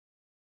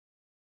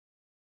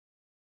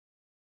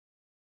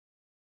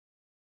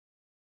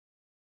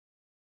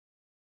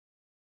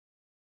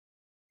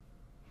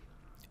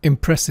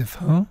Impressive,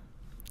 huh?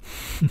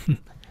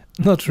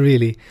 Not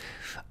really.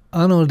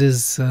 Arnold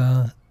is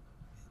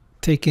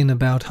taking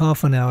about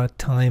half an hour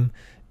time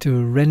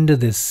to render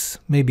this,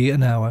 maybe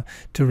an hour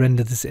to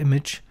render this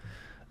image.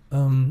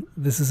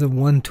 This is a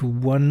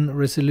 1:1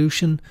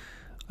 resolution.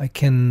 I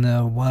can,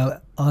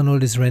 while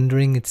Arnold is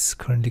rendering, it's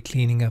currently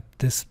cleaning up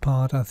this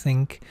part, I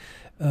think.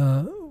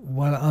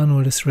 While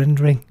Arnold is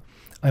rendering,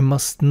 I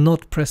must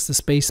not press the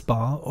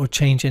spacebar or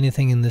change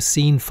anything in the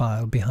scene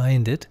file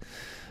behind it.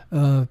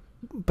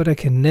 But I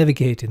can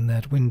navigate in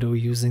that window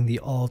using the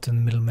Alt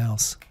and middle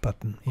mouse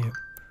button here.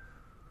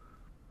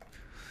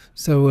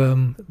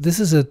 So this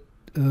is a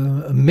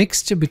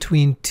mixture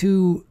between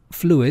two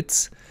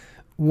fluids.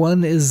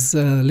 One is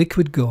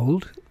liquid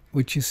gold,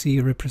 which you see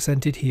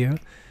represented here,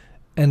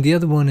 and the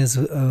other one is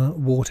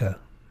water,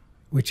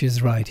 which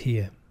is right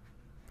here.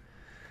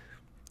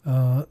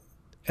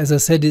 As I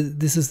said,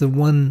 this is the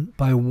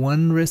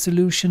 1:1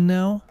 resolution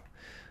now,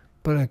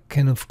 but I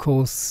can of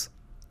course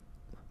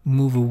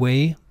move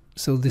away.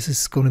 So this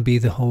is going to be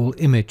the whole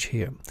image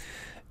here.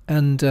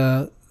 And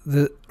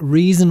the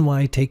reason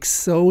why it takes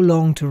so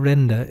long to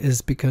render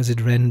is because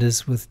it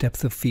renders with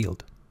depth of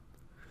field.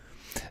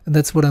 And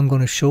that's what I'm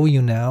going to show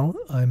you now.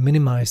 I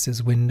minimize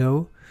this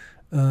window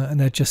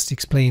and I just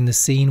explain the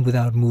scene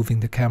without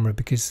moving the camera,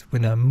 because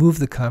when I move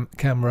the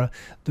camera,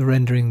 the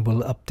rendering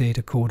will update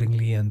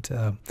accordingly and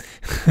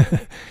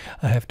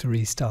I have to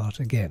restart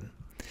again.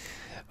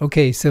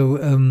 Okay, so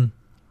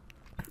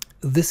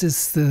this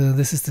is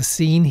the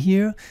scene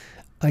here.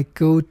 I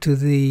go to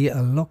the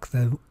lock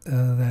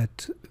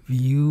that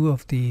view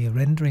of the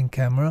rendering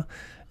camera.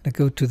 I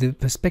go to the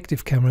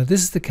perspective camera.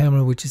 This is the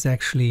camera which is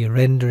actually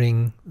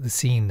rendering the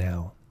scene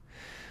now.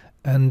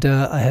 And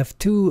I have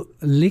two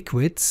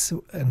liquids,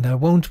 and I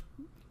won't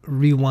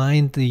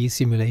rewind the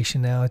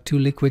simulation now. Two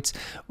liquids.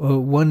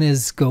 One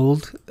is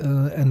gold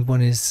and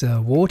one is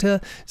water.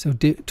 So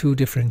two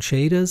different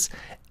shaders,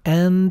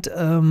 and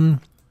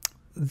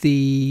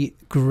the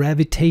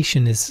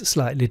gravitation is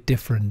slightly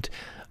different.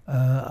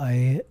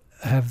 I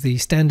have the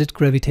standard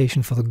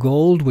gravitation for the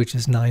gold, which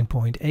is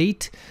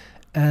 9.8,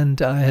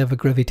 and I have a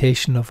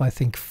gravitation of, I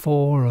think,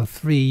 4 or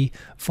 3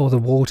 for the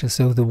water.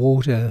 So the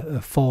water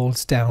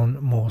falls down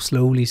more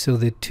slowly, so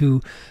the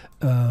two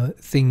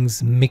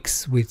things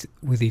mix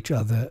with each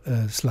other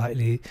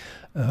slightly,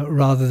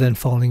 rather than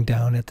falling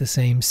down at the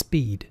same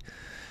speed.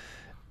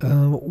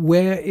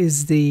 Where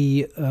is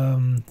the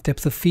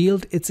depth of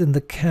field? It's in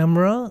the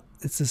camera.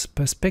 It's this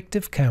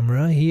perspective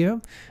camera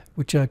here,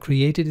 which I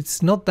created.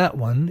 It's not that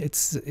one.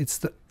 It's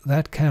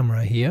that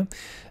camera here.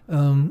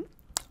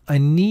 I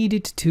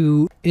needed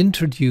to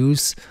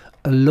introduce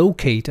a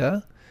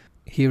locator.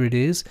 Here it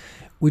is,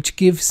 which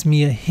gives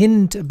me a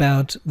hint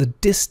about the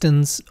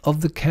distance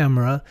of the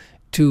camera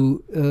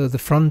to the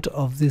front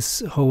of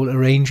this whole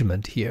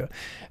arrangement here.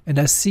 And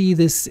I see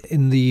this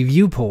in the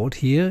viewport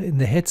here in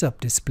the heads-up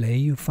display.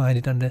 You find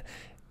it under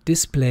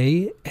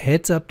Display,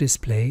 Heads-up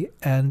Display,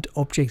 and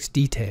Object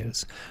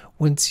Details.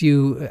 Once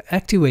you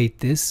activate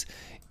this,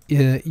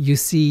 you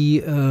see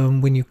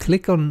when you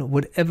click on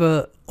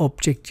whatever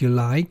object you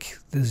like,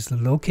 this is the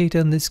locator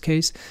in this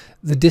case,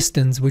 the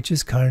distance, which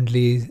is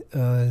currently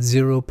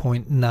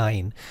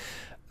 0.9.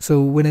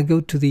 So when I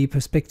go to the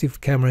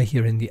perspective camera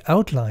here in the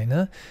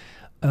outliner,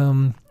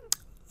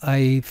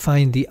 I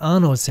find the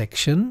Arnold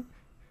section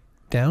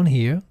down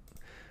here.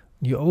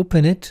 You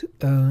open it,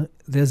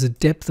 there's a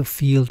depth of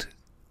field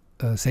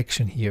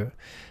section here.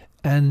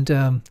 And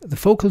the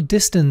focal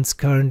distance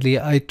currently,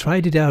 I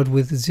tried it out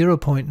with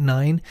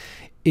 0.9.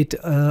 It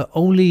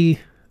only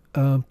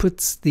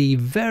puts the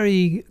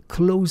very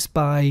close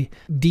by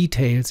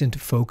details into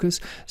focus.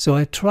 So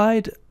I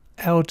tried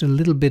out a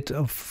little bit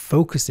of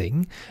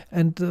focusing,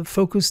 and the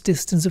focus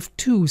distance of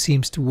 2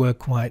 seems to work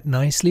quite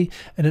nicely,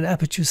 and an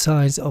aperture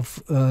size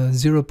of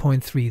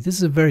 0.3. This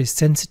is a very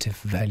sensitive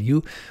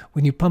value.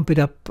 When you pump it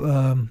up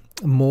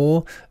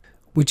more,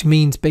 which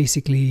means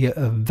basically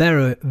a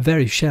very,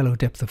 very shallow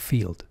depth of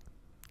field,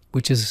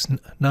 which is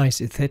nice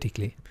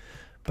aesthetically.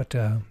 But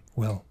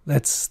well,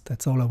 that's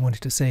all I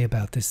wanted to say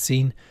about this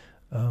scene.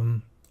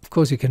 Of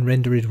course, you can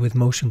render it with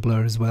motion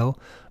blur as well,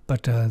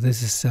 but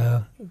this is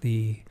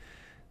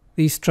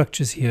these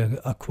structures here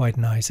are quite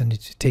nice, and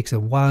it takes a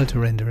while to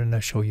render, and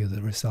I'll show you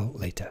the result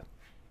later.